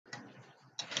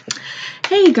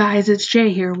Hey guys, it's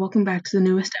Jay here. Welcome back to the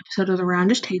newest episode of the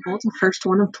Roundest Table. It's the first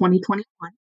one of 2021.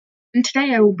 And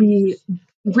today I will be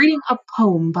reading a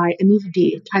poem by Anita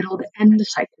D titled "And the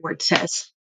Psych Ward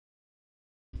Says."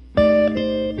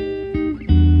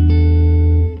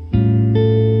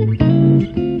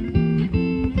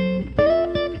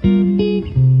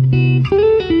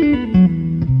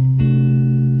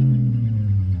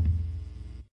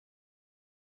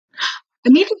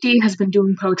 Anita D has been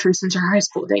doing poetry since her high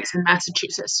school days in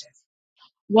Massachusetts.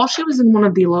 While she was in one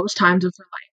of the lowest times of her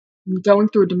life, going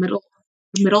through the middle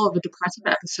of a depressive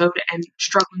episode and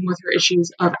struggling with her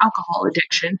issues of alcohol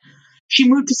addiction, she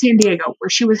moved to San Diego, where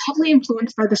she was heavily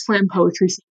influenced by the slam poetry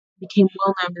scene and became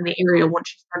well known in the area once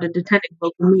she started attending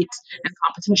local meets and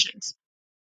competitions.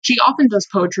 She often does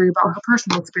poetry about her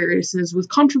personal experiences with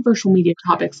controversial media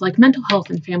topics like mental health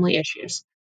and family issues.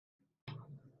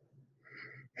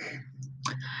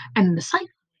 And the site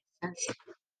says,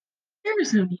 "There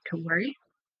is no need to worry.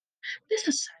 This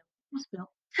asylum was built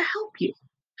to help you.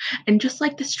 And just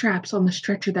like the straps on the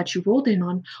stretcher that you rolled in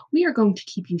on, we are going to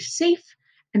keep you safe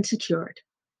and secured.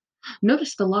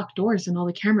 Notice the locked doors and all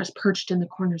the cameras perched in the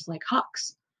corners like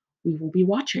hawks. We will be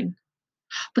watching.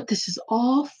 But this is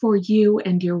all for you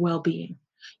and your well being.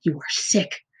 You are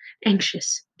sick,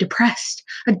 anxious, depressed,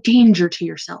 a danger to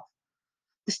yourself.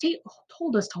 The state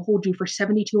told us to hold you for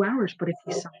 72 hours, but if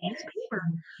you sign this paper,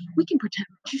 we can pretend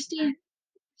that you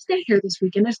stay here this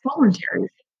weekend as voluntary.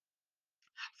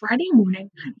 Friday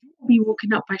morning, you will be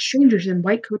woken up by strangers in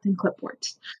white coats and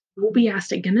clipboards. You will be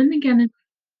asked again and again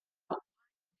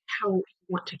how you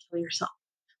want to kill yourself.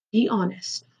 Be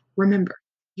honest. Remember,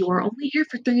 you are only here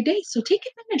for 3 days, so take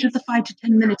advantage of the 5 to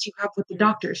 10 minutes you have with the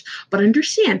doctors. But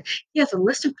understand, he has a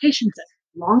list of patients as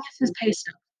long as his pay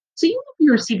stub, so you won't be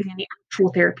receiving any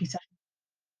actual therapy sessions.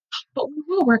 But we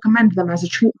will recommend them as a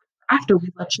treatment after we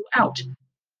let you out.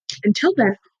 Until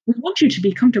then, we want you to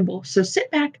be comfortable, so sit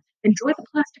back, enjoy the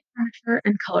plastic furniture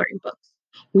and coloring books.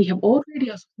 We have old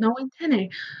radios with no antennae,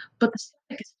 but the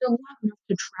static is still loud enough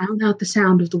to drown out the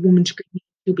sound of the woman screaming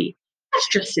to be. That's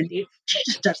just Cindy. She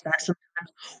just does that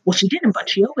sometimes. Well, she didn't, but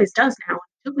she always does now.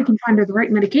 Until we can find her the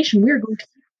right medication, we are going to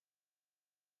keep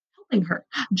helping her,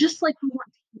 just like we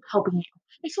want to keep helping you.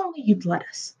 If only you'd let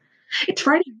us. It's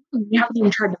Friday morning. We haven't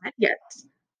even tried the med yet.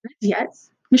 Meds yet.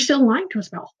 You're still lying to us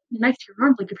about holding a knife to your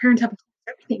arm like your parents haven't told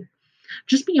us everything.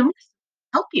 Just be honest.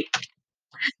 Help you.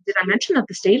 Did I mention that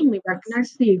the state only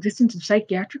recognizes the existence of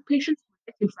psychiatric patients on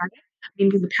Monday through Friday?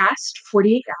 Meaning the past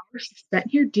 48 hours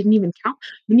spent here didn't even count,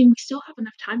 meaning we still have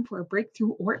enough time for a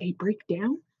breakthrough or a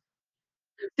breakdown?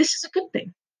 This is a good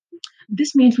thing.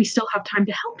 This means we still have time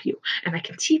to help you, and I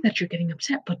can see that you're getting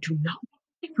upset, but do not walk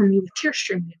away from me with tears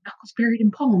streaming and knuckles buried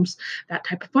in palms. That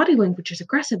type of body language is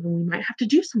aggressive, and we might have to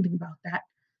do something about that.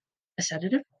 A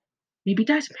sedative? Maybe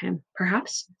diazepam,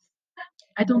 perhaps?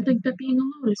 I don't think that being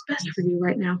alone is best for you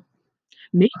right now.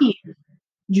 Maybe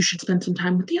you should spend some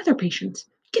time with the other patients.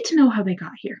 Get to know how they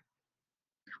got here.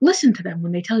 Listen to them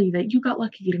when they tell you that you got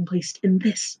lucky getting placed in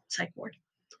this psych ward.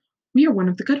 We are one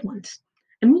of the good ones,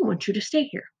 and we want you to stay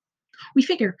here. We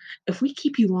figure if we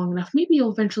keep you long enough, maybe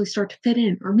you'll eventually start to fit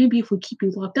in, or maybe if we keep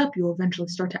you locked up, you'll eventually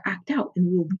start to act out, and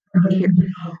we'll be here,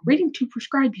 waiting to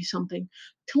prescribe you something,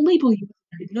 to label you with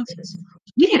a diagnosis.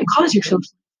 We didn't cause your social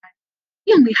anxiety.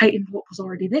 We only heightened what was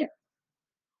already there.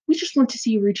 We just want to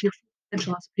see you reach your full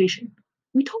potential as a patient.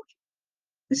 We told you.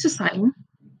 This asylum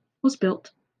was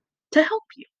built to help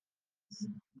you.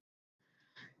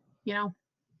 You know,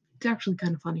 it's actually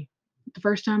kind of funny. The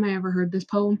first time I ever heard this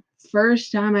poem,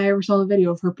 first time I ever saw the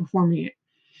video of her performing it,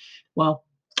 well,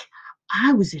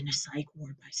 I was in a psych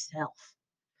ward myself.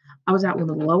 I was at one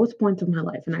of the lowest points of my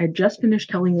life, and I had just finished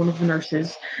telling one of the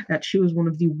nurses that she was one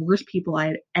of the worst people I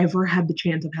had ever had the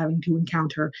chance of having to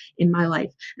encounter in my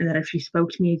life, and that if she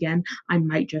spoke to me again, I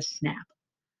might just snap.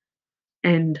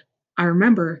 And I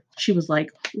remember she was like,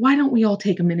 "Why don't we all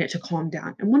take a minute to calm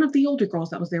down?" And one of the older girls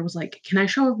that was there was like, "Can I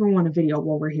show everyone a video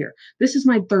while we're here? This is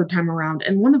my third time around,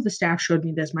 and one of the staff showed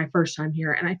me this my first time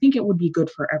here, and I think it would be good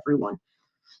for everyone."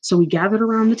 So we gathered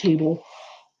around the table,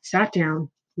 sat down,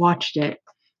 watched it,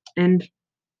 and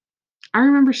I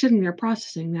remember sitting there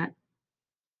processing that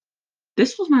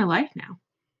this was my life now.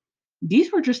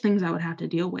 These were just things I would have to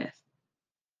deal with.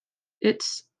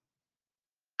 It's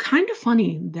kind of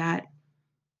funny that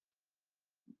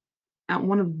at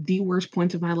one of the worst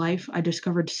points of my life, I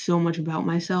discovered so much about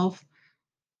myself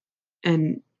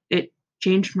and it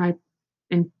changed my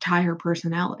entire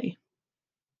personality.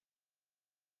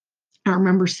 I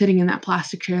remember sitting in that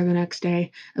plastic chair the next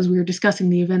day as we were discussing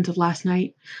the events of last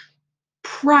night.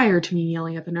 Prior to me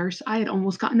yelling at the nurse, I had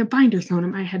almost gotten a binder thrown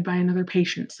at my head by another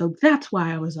patient, so that's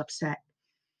why I was upset.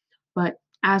 But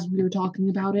as we were talking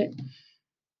about it,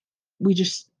 we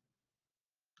just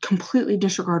completely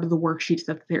disregarded the worksheets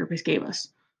that the therapist gave us.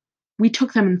 We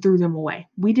took them and threw them away.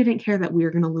 We didn't care that we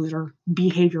were going to lose our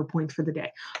behavior points for the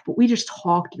day, but we just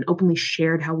talked and openly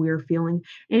shared how we were feeling.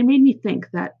 And it made me think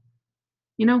that,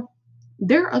 you know,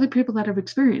 there are other people that have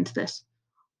experienced this.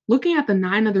 Looking at the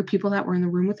 9 other people that were in the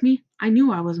room with me, I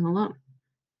knew I wasn't alone.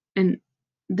 And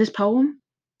this poem,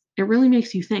 it really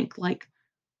makes you think like,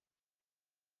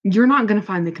 you're not going to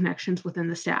find the connections within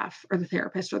the staff or the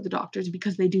therapist or the doctors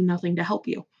because they do nothing to help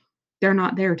you. They're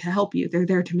not there to help you. They're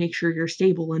there to make sure you're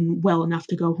stable and well enough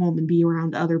to go home and be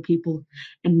around other people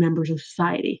and members of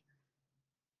society.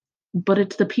 But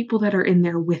it's the people that are in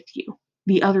there with you,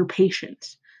 the other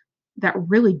patients, that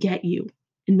really get you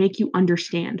and make you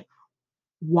understand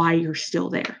why you're still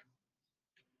there.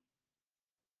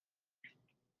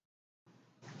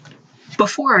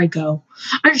 Before I go,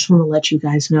 I just want to let you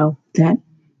guys know that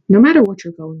no matter what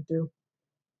you're going through,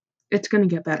 it's going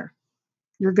to get better.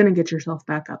 You're going to get yourself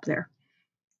back up there.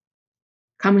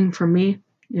 Coming from me,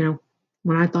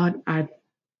 when I thought I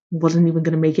wasn't even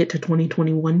going to make it to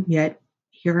 2021, yet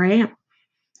here I am.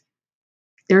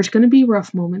 There's going to be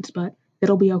rough moments, but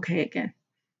it'll be okay again.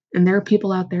 And there are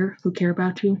people out there who care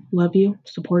about you, love you,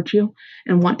 support you,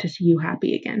 and want to see you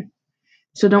happy again.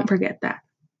 So don't forget that.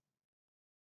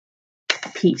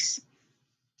 Peace.